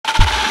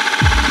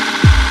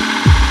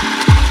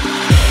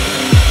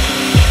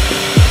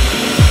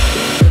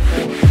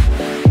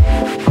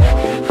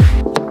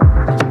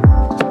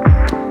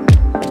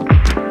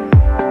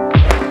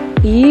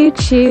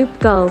YouTube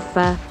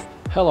Golfer.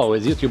 Hello,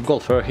 it's YouTube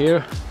Golfer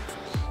here.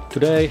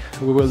 Today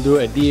we will do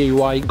a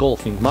DIY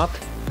golfing mat,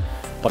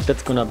 but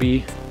that's gonna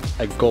be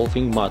a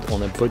golfing mat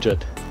on a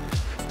budget,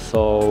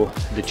 so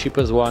the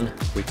cheapest one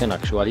we can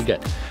actually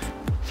get.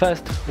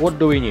 First, what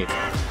do we need?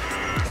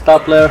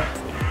 Stapler,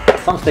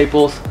 some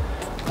staples.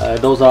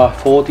 Those are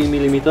 14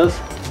 millimeters.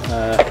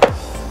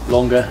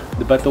 Longer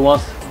the better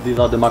ones. These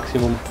are the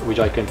maximum which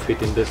I can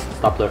fit in this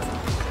stapler.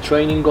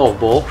 Training golf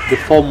ball, the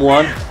foam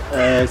one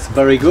is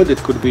very good. It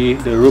could be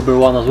the rubber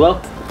one as well.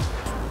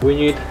 We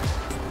need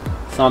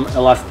some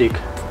elastic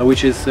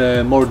which is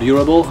more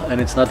durable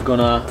and it's not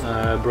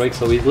gonna break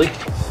so easily.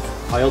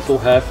 I also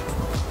have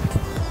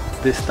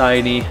this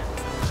tiny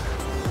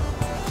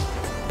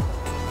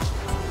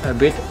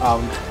bit,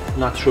 I'm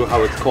not sure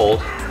how it's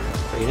called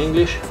in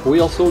English. We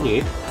also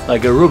need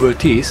like a rubber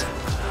tees.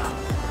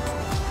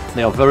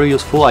 They are very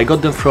useful. I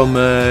got them from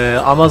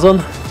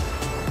Amazon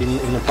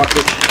in a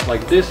package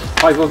like this,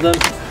 5 of them.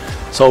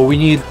 So we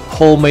need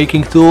hole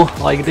making tool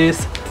like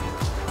this,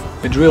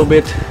 a drill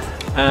bit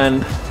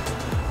and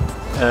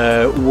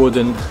wood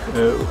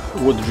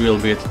drill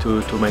bit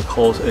to make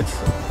holes. It's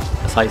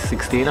size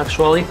 16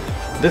 actually.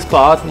 This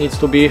part needs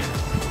to be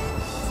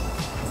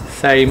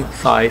same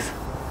size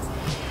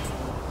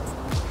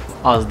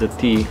as the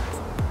tee,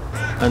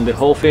 and the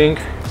whole thing,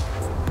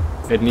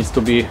 it needs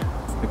to be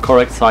the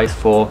correct size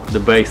for the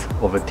base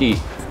of a tee.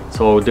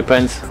 So it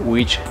depends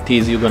which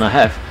tees you're gonna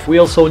have. We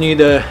also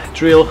need a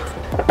drill.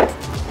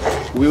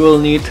 We will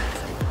need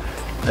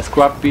a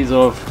scrap piece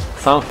of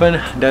something.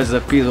 There's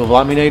a piece of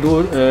laminate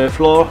wood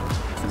floor.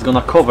 It's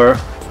gonna cover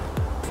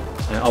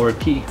our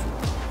tee,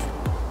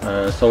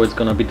 so it's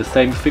gonna be the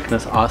same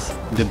thickness as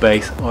the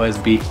base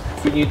OSB.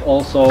 We need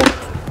also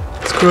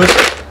screws.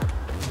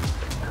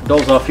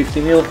 Those are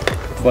 50 mil,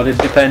 but it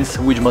depends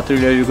which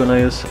material you're gonna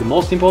use. The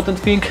most important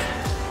thing,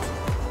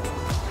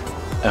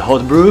 a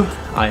hot brew.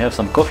 I have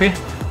some coffee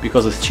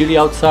because it's chilly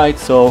outside,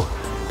 so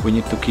we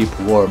need to keep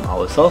warm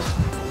ourselves.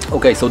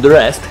 Okay, so the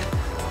rest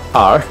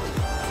are,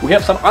 we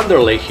have some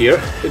underlay here.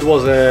 It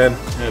was a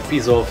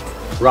piece of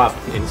wrap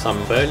in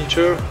some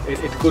furniture.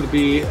 It could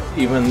be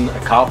even a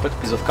carpet,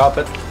 piece of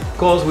carpet,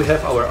 because we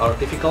have our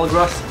artificial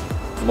grass,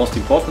 the most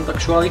important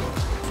actually.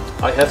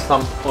 I have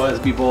some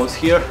OSB balls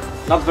here,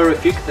 not very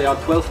thick, they are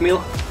 12 mil,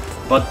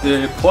 but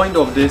the point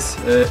of this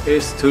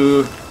is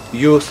to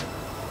use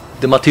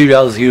the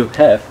materials you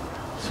have.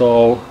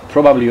 So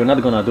probably you're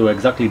not gonna do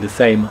exactly the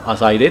same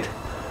as I did,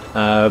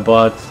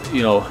 but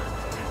you know,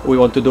 we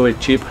want to do it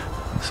cheap,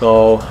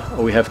 so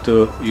we have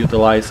to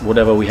utilize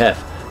whatever we have.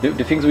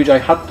 The things which I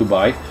had to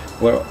buy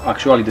were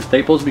actually the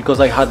staples, because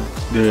I had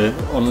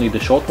only the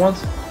short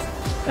ones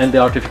and the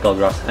artificial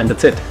grass, and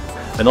that's it.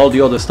 And all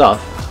the other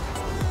stuff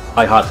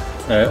I had,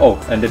 oh,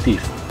 and the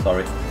teeth,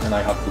 sorry, and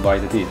I have to buy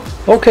the teeth.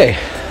 Okay,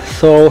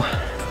 so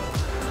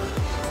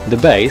the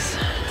base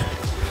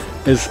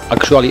is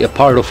actually a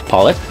part of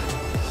pallet.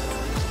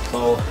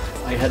 So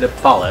I had a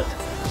pallet,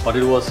 but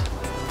it was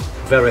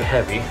very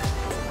heavy,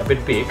 a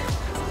bit big,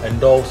 and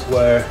those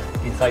were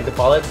inside the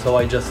pallet, so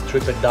I just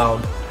stripped it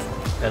down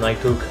and I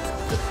took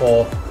the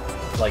 4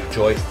 like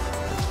joists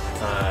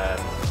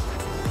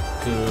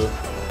to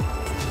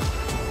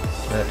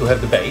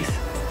have the base.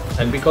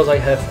 And because I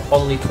have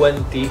only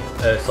 12 mil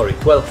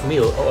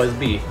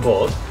OSB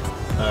board,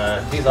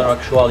 these are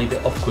actually the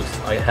offcuts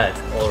I had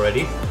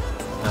already,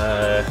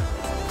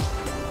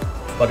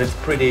 but it's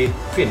pretty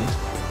thin,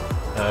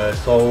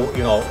 so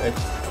you know,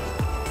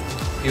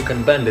 you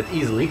can bend it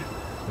easily.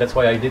 That's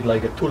why I did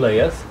like 2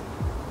 layers.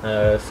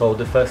 So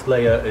the first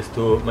layer is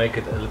to make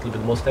it a little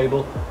bit more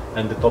stable,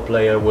 and the top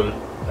layer will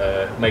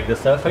make the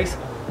surface.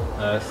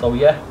 So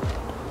yeah,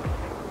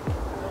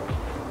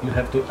 you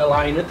have to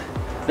align it.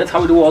 That's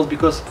how it was,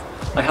 because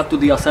I had to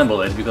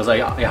deassemble it, because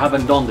I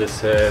haven't done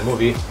this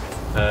movie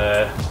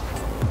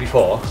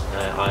before.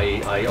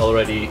 I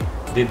already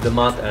did the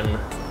mat and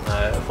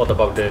thought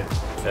about the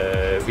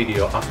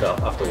video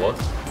afterwards.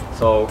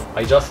 So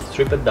I just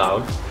stripped it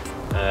down.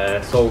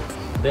 So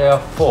there are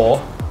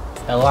 4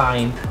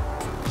 aligned.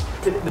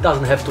 It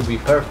doesn't have to be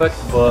perfect,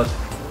 but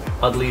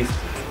at least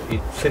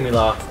it's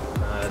similar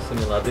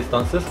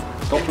distances.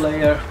 Top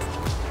layer,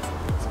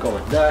 let's go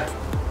in there.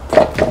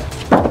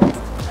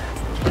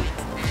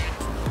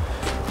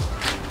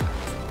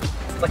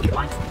 Like your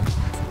line.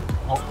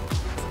 Oh.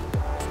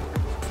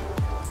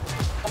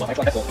 Well,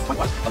 actually, I have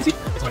 21. You see,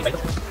 it's only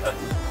painted.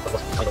 That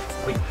was kind of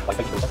green, like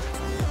painted with that.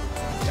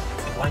 Yeah,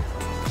 line.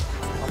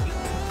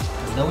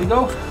 There we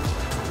go.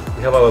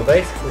 We have our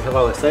base, we have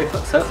our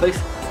surface.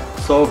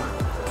 So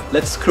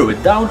let's screw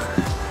it down.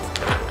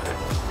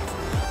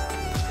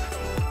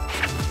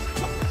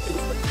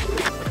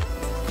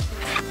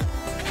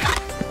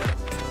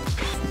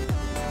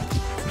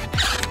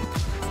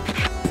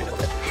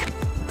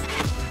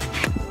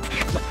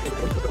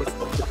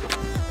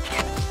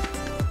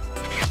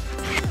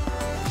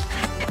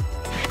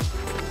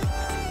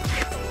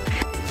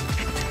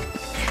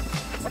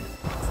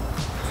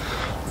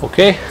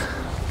 Okay.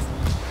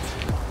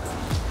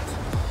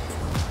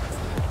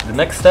 The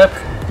next step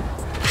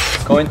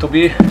is going to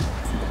be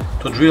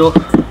to drill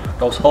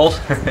those holes.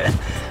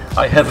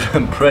 I have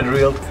them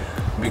pre-drilled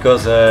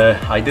because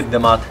I did the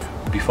mat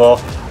before.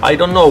 I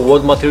don't know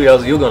what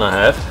materials you're gonna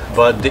have,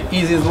 but the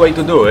easiest way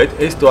to do it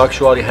is to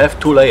actually have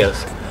two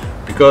layers,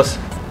 because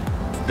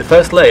the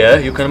first layer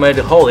you can make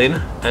a hole in,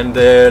 and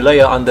the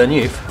layer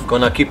underneath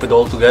gonna keep it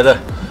all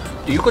together.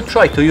 You could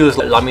try to use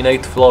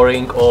laminate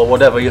flooring or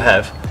whatever you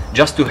have,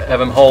 just to have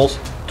them holes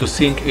to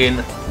sink in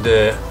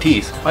the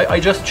teeth. I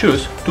just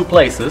choose two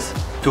places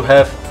to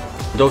have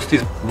those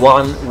teeth.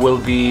 One will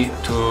be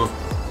to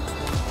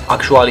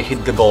actually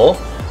hit the ball,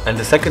 and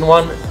the second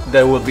one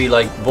there will be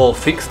like ball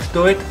fixed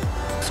to it,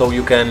 so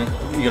you can,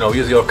 you know,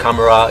 use your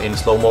camera in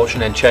slow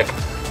motion and check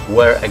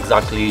where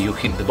exactly you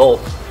hit the ball,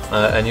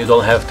 and you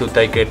don't have to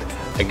take it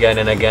again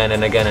and again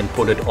and again and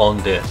put it on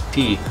the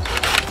tee.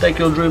 Take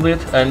your drill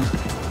bit and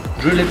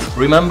drill it.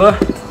 Remember,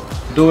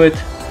 do it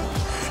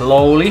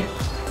slowly,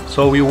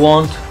 so you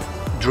won't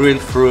drill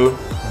through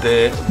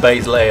the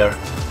base layer.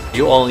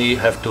 You only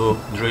have to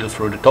drill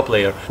through the top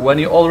layer. When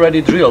you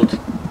already drilled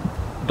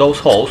those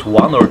holes,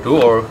 one or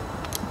two or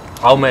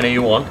how many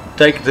you want,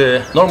 take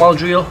the normal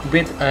drill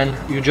bit and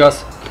you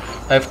just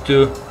have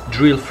to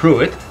drill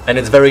through it. And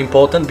it's very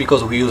important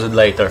because we use it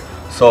later.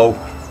 So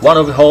one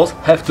of the holes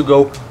have to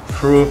go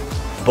through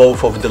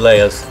both of the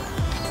layers.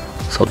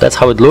 So that's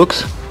how it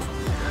looks.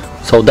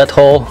 So that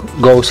hole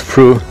goes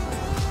through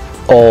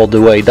all the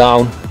way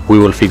down. We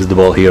will fix the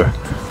ball here.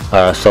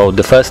 So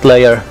the first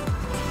layer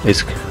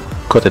is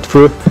cut it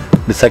through,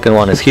 the second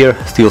one is here,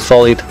 still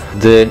solid.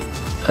 The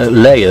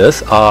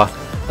layers are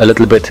a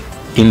little bit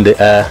in the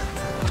air,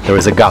 there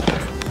is a gap.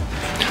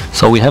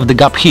 So we have the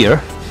gap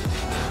here,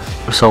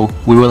 so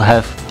we will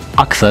have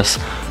access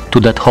to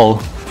that hole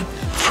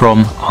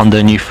from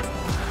underneath.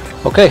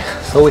 Okay,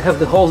 so we have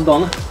the holes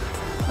done.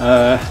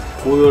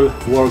 We will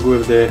work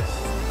with the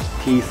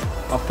teeth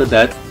after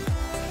that.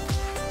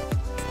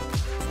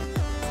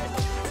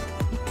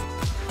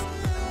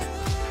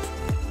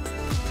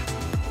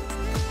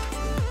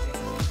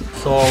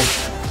 So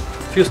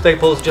a few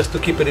staples just to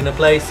keep it in a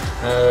place.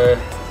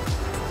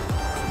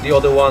 The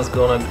other one's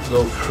gonna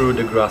go through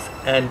the grass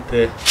and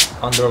the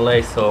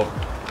underlay, so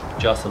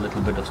just a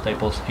little bit of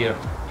staples here.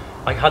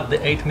 I had the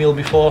 8mm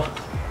before,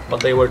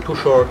 but they were too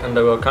short and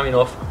they were coming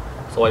off,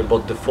 so I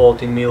bought the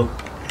 14mm,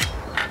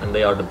 and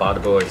they are the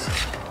bad boys.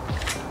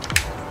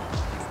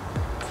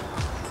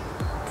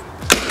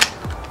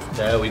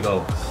 There we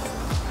go.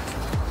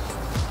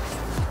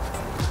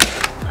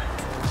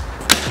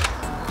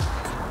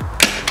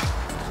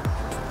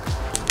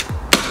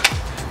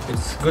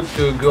 It's good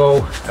to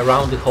go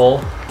around the hole,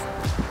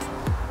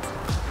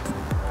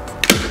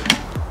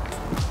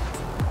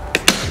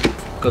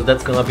 because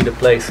that's gonna be the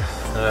place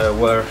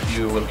where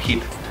you will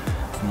hit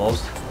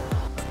most.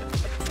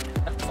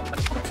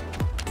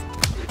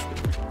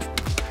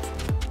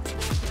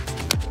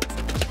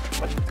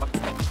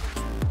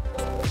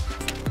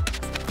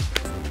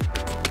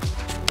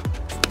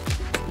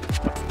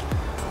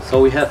 So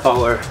we have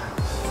our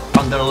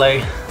underlay.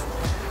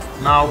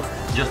 Now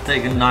just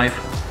take a knife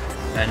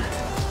and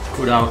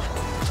cut out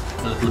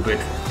a little bit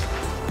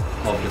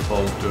of the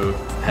foam to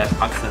have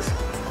access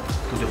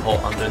to the hole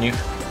underneath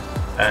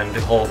and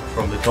the hole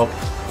from the top,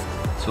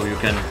 so you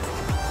can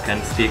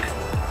stick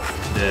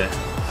the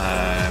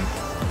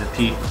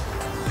tee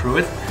through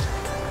it.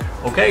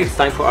 Okay, it's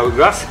time for our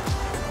grass.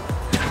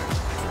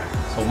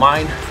 So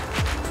mine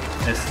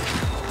is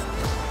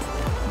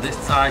this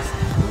size,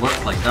 it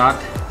works like that.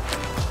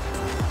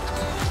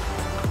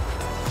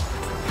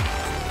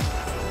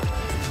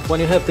 When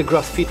you have the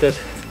grass fitted,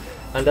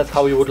 and that's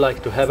how you would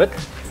like to have it,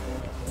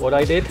 what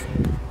I did,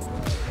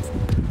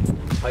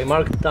 I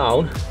marked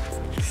down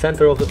the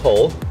center of the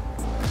hole.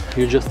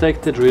 You just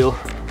take the drill,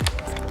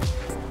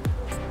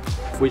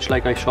 which,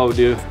 like I showed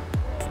you,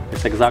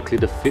 is exactly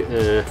the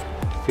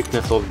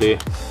thickness of the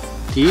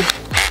tee,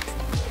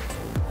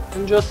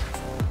 and just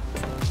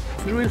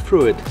drill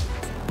through it,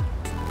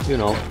 you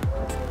know,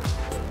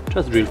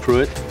 just drill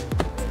through it,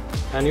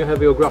 and you have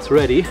your grass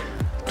ready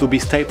to be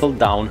stapled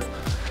down.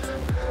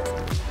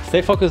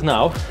 Stay focused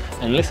now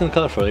and listen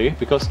carefully,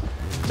 because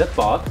that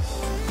part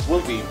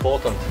will be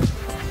important.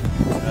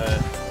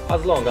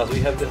 As long as we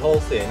have the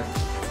holes in,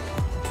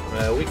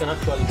 we can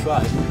actually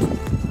try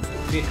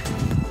to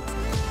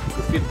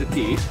fit the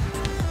teeth.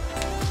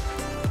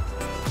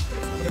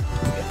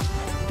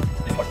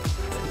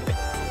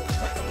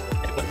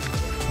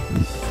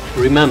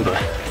 Remember,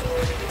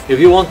 if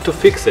you want to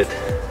fix it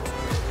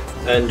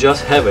and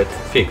just have it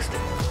fixed,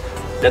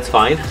 that's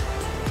fine,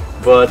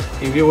 but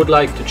if you would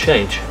like to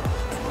change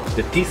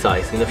the tee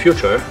size in the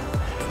future,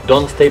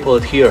 don't staple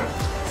it here,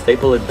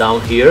 staple it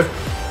down here,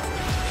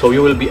 so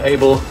you will be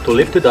able to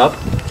lift it up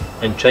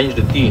and change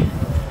the tee.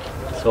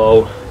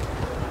 So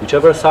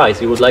whichever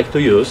size you would like to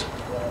use,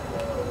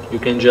 you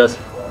can just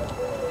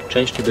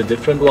change to the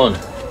different one.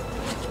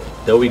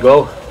 There we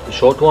go, the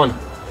short one.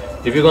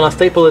 If you're gonna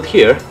staple it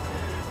here,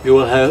 you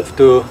will have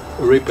to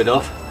rip it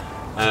off,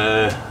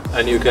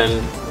 and you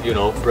can, you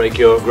know, break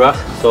your grass,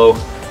 so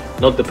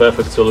not the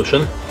perfect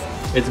solution.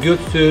 It's good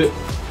to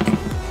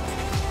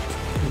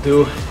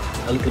do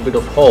a little bit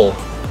of hole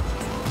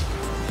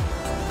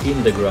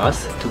in the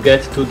grass to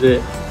get to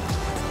the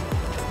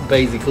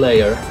basic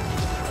layer,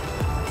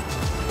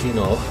 you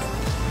know,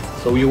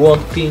 so you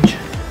won't pinch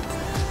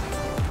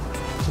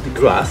the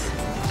grass,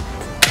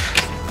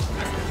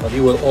 but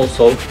you will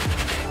also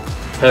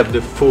have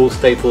the full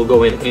staple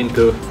going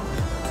into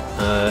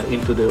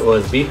the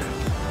OSB.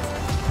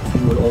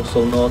 You will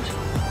also not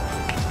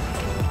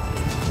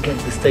get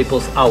the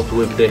staples out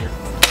with the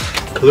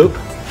clip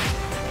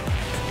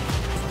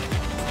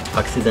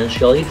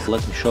accidentally. So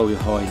let me show you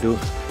how I do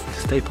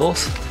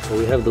staples. So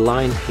we have the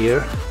line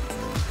here.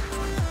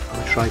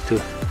 I try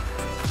to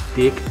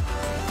dig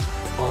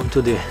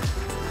onto the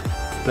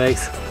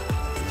base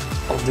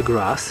of the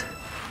grass.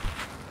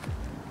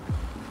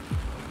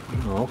 You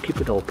know,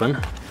 keep it open,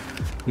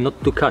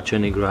 not to catch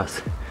any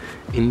grass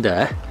in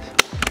there,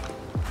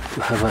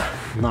 to have a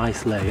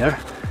nice layer,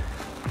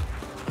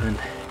 and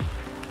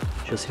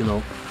just, you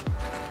know,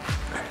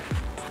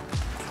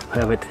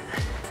 have it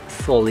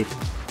solid.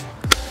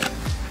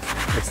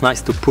 It's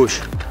nice to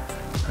push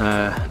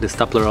the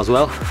stapler as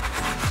well,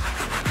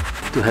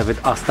 to have it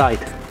as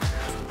tight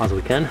as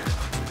we can.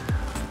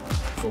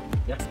 So,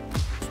 yeah.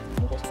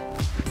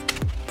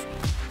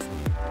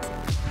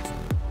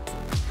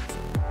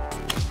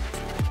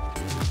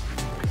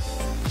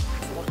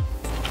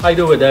 I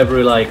do it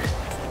every like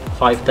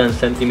 5-10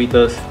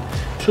 centimeters,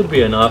 should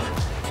be enough.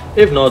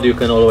 If not, you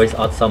can always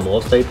add some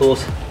more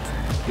staples,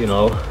 you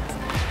know,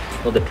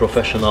 not a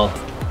professional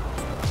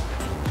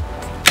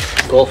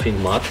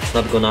golfing mat, it's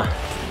not gonna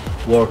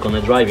work on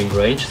a driving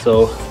range,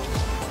 so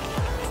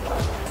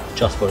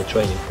just for the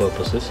training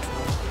purposes.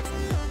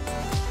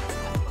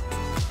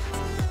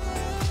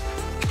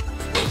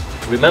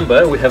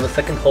 Remember, we have a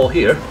second hole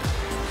here,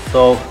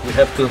 so we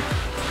have to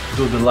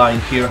do the line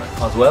here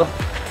as well.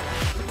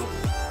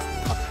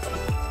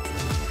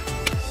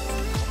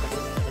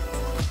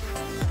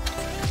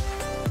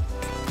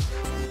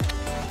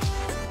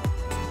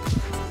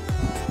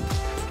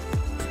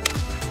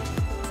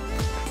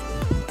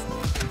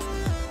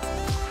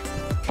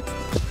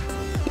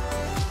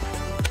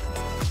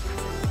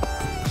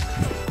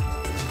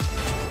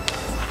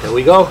 There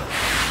we go,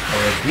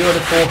 our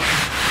beautiful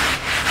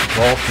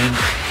golfing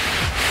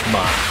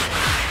mat.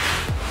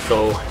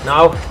 So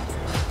now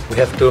we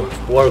have to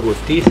work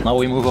with these. Now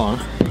we move on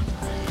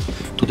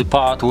to the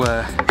part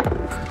where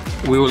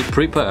we will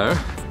prepare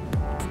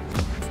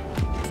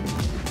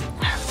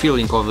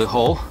filling of the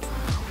hole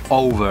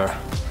over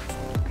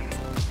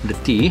the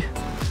tee.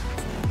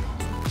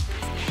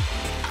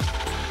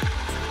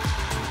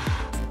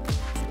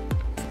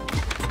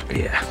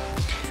 Yeah.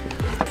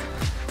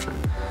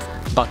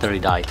 Battery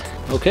died.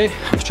 Okay,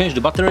 I've changed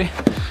the battery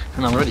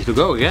and I'm ready to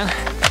go again.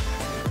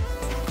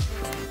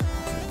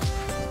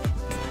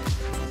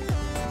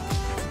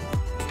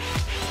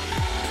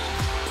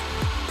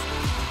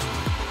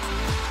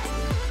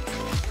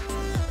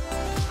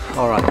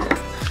 Alright,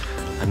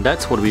 and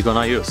that's what we're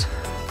gonna use.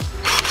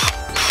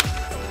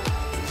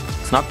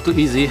 It's not too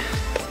easy,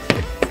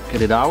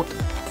 get it out.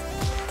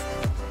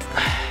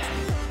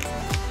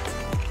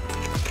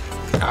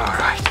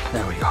 Alright,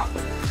 there we go.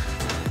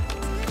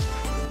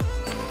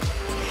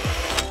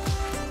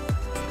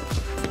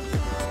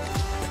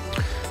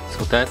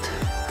 So that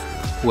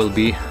will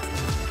be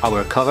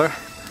our cover.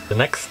 The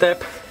next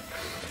step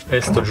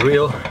is to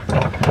drill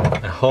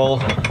a hole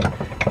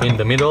in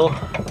the middle,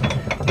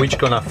 which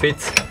gonna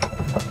fit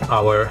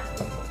our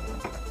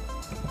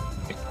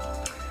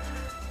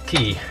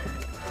tee.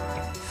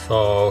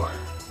 So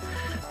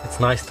it's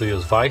nice to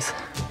use vise.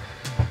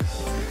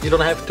 You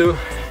don't have to,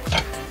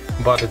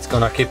 but it's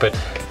gonna keep it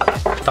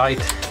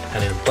tight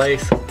and in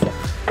place.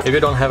 If you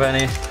don't have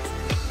any,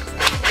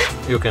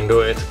 you can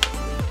do it,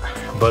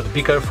 but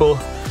be careful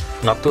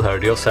not to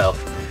hurt yourself.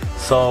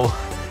 So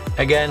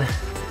again,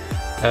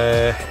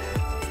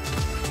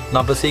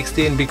 number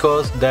 16,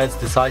 because that's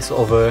the size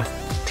of a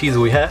tees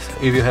we have.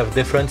 If you have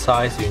different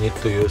size, you need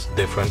to use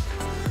different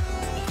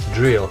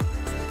drill.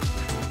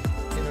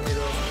 In the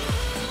middle.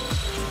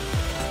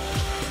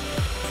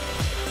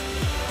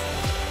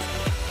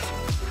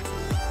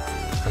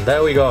 And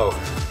there we go.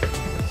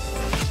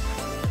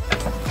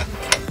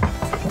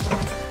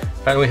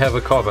 And we have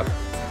a cover.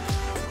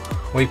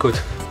 We could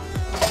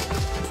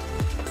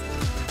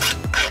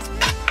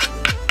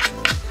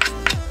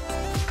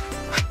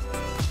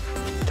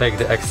take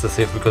the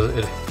excessive, because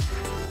it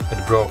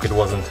broke, it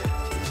wasn't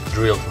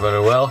drilled very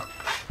well,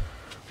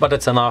 but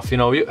it's enough, you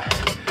know.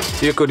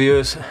 You could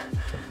use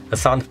a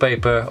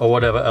sandpaper or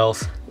whatever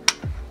else,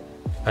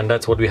 and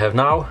that's what we have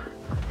now.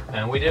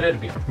 And we did it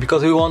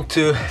because we want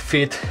to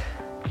fit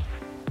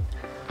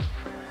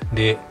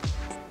the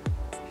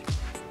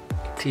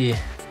tee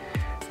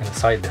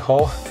inside the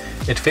hole.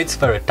 It fits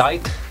very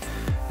tight,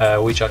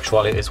 which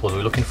actually is what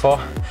we're looking for.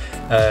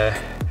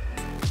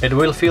 It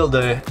will fill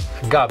the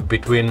gap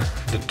between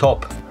the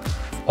top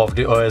of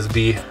the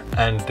OSB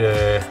and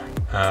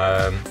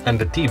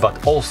the tee,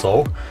 but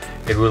also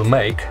it will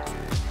make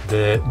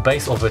the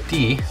base of the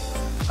tee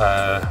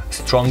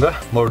stronger,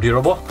 more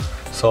durable.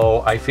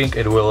 So I think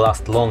it will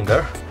last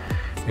longer,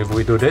 if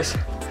we do this,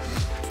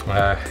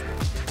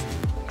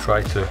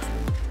 try to,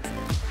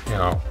 you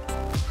know,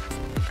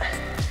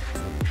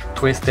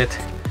 twist it.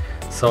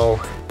 So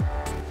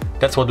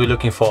that's what we're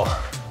looking for.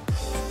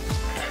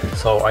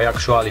 So I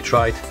actually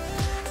tried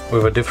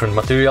with a different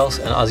materials,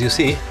 and as you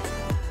see,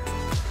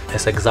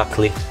 it's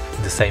exactly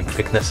the same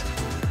thickness.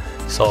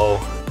 So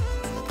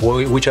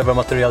whichever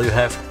material you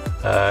have,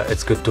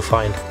 it's good to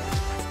find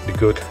the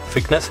good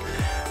thickness.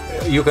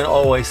 You can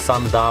always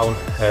sand down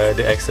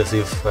the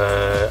excessive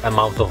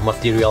amount of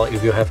material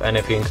if you have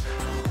anything,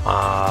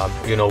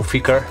 you know,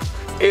 thicker.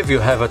 If you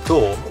have a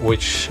tool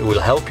which will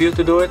help you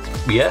to do it,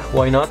 yeah,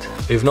 why not?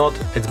 If not,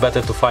 it's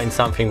better to find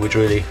something which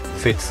really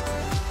fits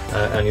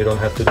and you don't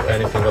have to do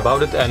anything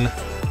about it. And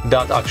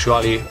that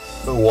actually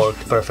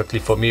worked perfectly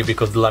for me,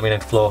 because the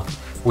laminate floor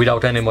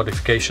without any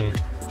modification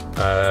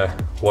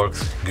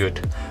works good.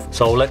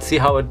 So let's see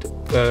how it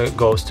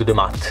goes to the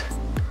mat.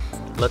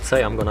 Let's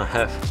say I'm gonna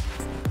have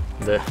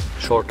the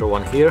shorter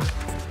one here,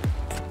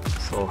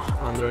 so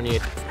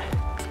underneath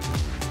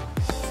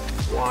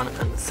one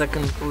and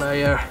second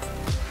layer,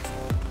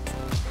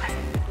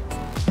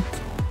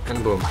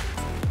 and boom,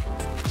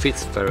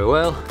 fits very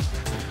well.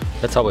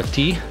 That's our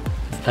T,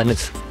 and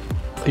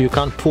you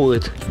can't pull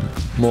it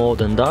more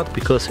than that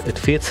because it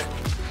fits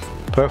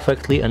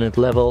perfectly and it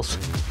levels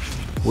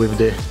with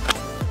the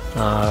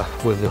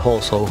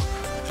hole. So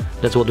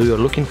that's what we are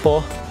looking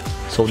for.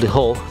 So the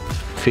hole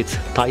fits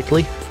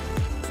tightly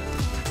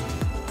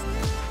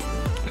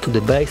to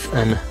the base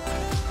and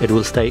it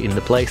will stay in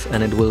the place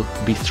and it will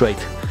be straight.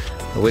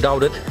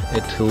 Without it,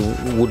 it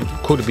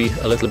could be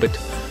a little bit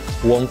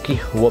wonky,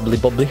 wobbly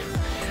bobbly,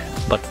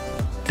 but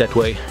that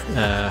way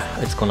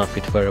it's gonna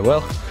fit very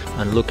well.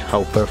 And look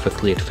how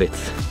perfectly it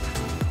fits.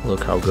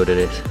 Look how good it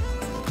is.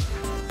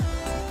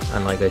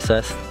 And like I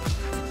said,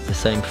 the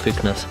same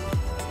thickness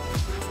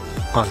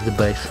as the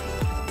base.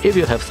 If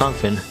you have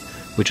something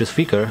which is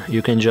thicker,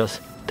 you can just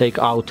take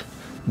out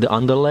the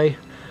underlay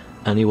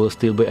and you will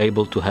still be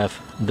able to have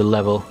the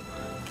level,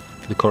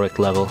 the correct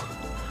level.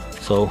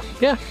 So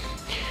yeah,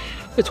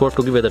 it's worth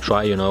to give it a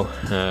try, you know.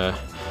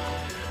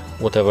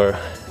 Whatever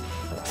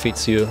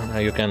fits you,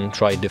 you can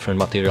try different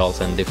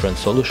materials and different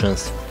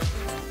solutions.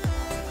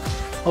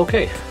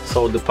 Okay,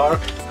 so the part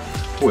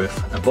with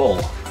a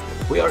ball,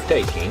 we are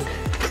taking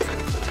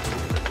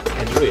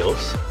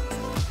drills.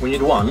 We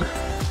need one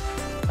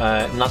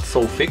not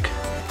so thick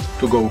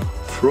to go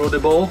through the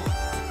ball,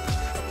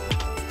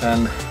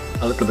 and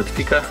a little bit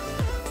thicker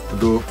to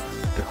do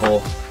the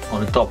hole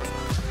on the top.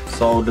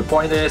 So the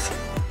point is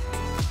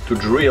to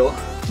drill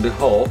the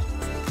hole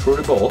through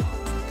the ball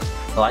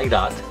like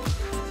that,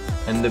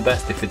 and the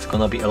best if it's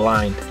gonna be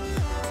aligned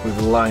with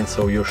the line,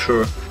 so you're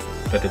sure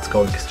that it's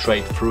going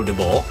straight through the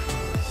ball.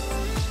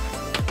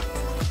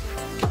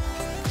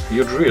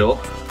 You drill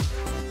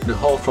the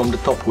hole from the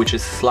top, which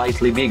is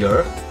slightly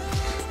bigger,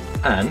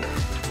 and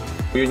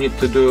you need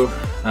to do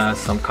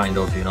some kind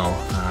of, you know,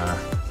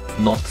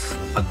 knots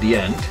at the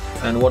end.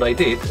 And what I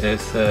did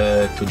is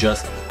to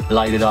just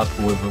light it up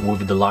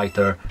with the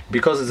lighter.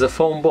 Because it's a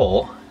foam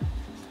ball,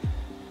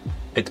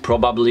 it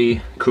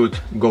probably could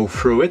go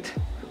through it.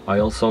 I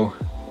also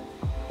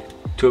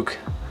took,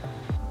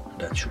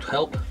 that should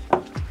help,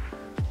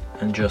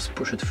 and just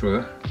push it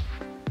through.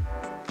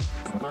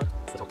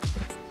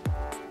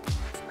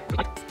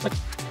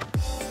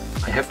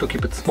 I have to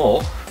keep it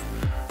small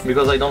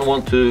because I don't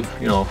want to,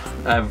 you know,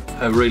 have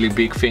a really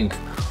big thing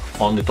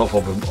on the top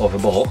of a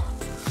ball.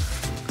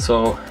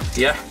 So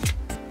yeah,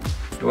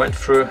 it went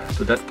through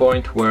to that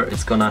point where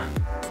it's gonna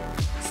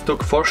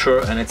stuck for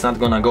sure and it's not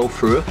gonna go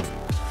through.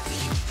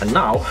 And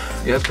now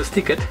you have to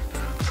stick it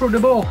through the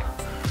ball.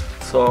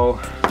 So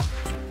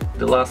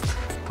the last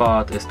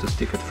part is to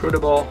stick it through the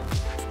ball.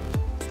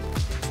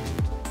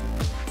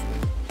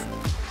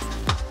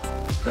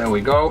 There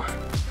we go.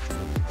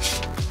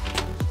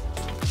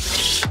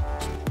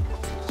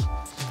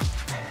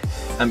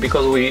 And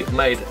because we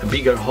made a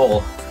bigger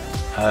hole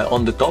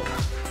on the top,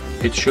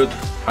 it should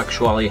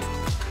actually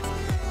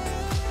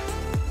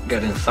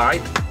get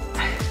inside.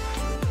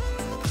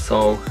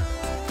 So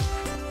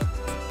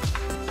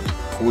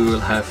we will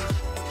have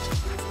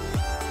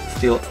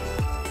still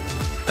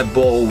a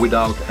ball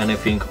without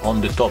anything on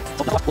the top.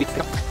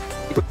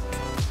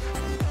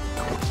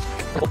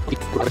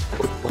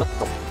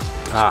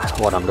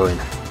 What I'm doing.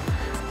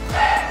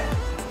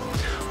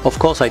 Of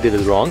course I did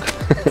it wrong.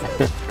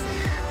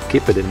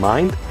 Keep it in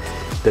mind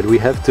that we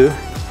have to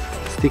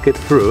stick it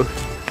through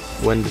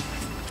when the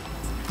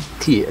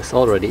T is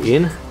already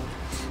in,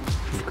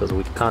 because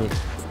we can't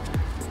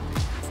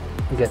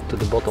get to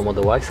the bottom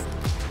otherwise.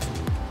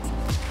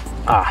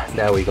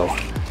 There we go.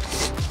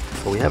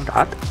 So we have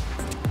that,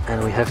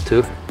 and we have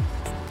to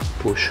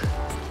push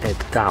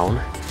it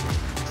down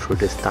through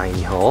this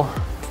tiny hole.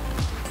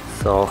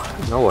 So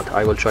you know what,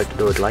 I will try to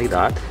do it like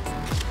that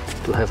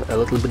to have a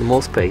little bit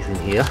more space in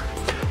here.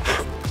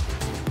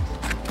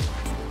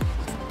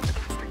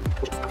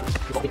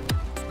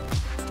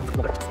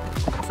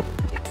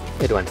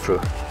 It went through.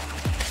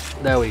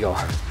 There we go.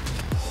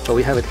 So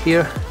we have it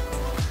here.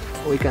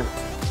 We can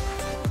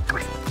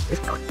It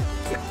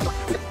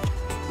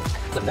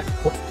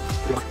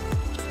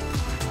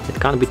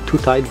can't be too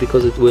tight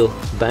because it will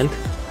bend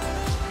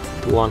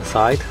to one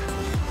side,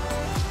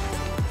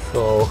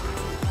 so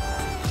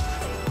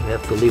we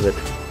have to leave it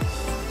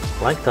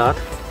like that.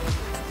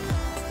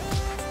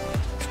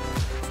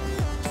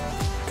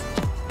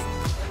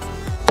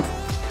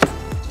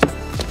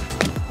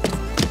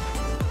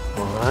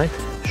 Alright,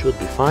 should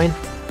be fine.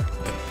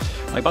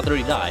 My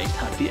battery died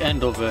at the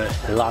end of the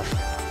last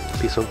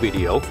piece of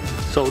video.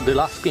 So the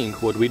last thing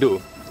what we do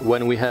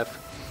when we have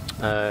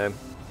a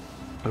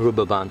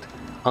rubber band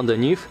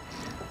underneath,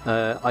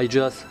 I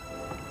just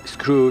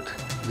screwed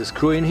the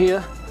screw in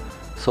here,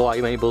 so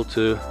I'm able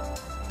to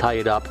tie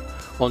it up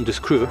on the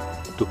screw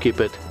to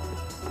keep it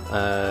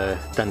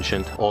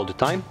tensioned all the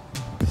time.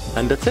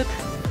 And that's it.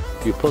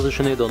 You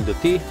position it on the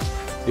T,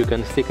 you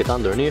can stick it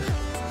underneath,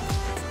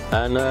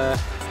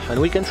 and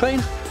we can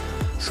train.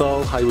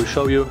 So I will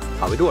show you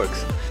how it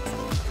works.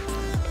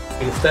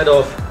 Instead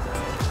of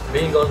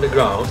being on the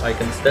ground, I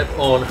can step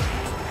on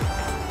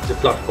the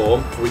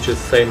platform, which is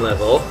same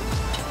level.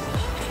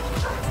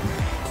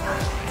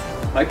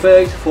 I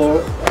paid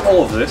for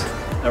all of this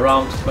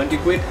around 20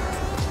 quid,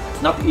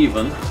 not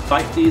even.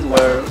 5 tees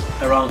were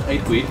around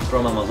 8 quid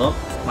from Amazon.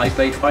 I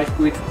paid 5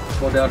 quid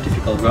for the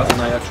artificial grass,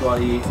 and I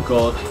actually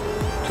got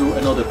 2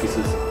 another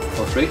pieces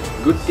for free.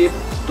 Good tip,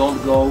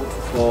 don't go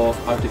for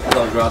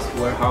artificial grass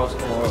warehouse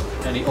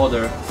or any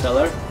other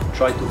seller.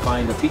 Try to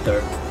find a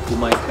fitter who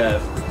might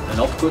have an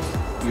offcut.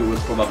 You will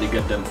probably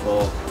get them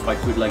for 5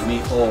 quid like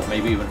me, or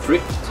maybe even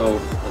free, so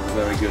that's a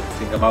very good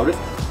thing about it.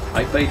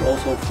 I paid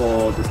also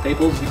for the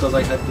staples because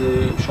I had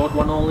the short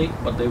one only,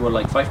 but they were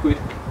like 5 quid,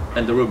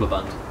 and the rubber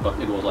band, but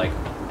it was like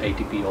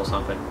 80p or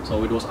something,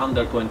 so it was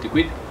under 20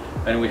 quid,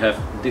 and we have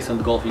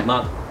decent golfing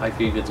mat. I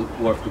think it's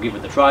worth to give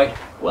it a try.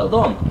 Well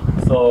done!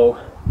 So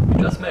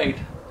we just made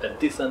a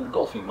decent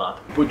golfing mat,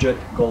 budget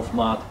golf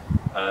mat,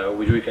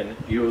 which we can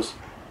use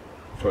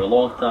for a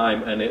long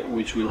time, and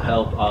which will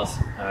help us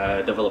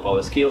develop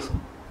our skills.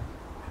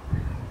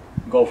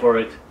 Go for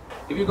it.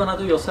 If you're gonna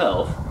do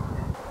yourself,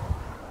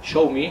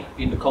 show me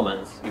in the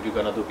comments if you're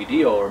gonna do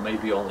video or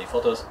maybe only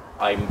photos.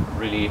 I'm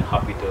really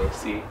happy to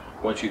see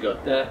what you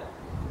got there.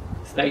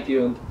 Stay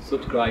tuned,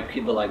 subscribe,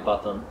 hit the like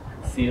button.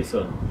 See you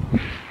soon.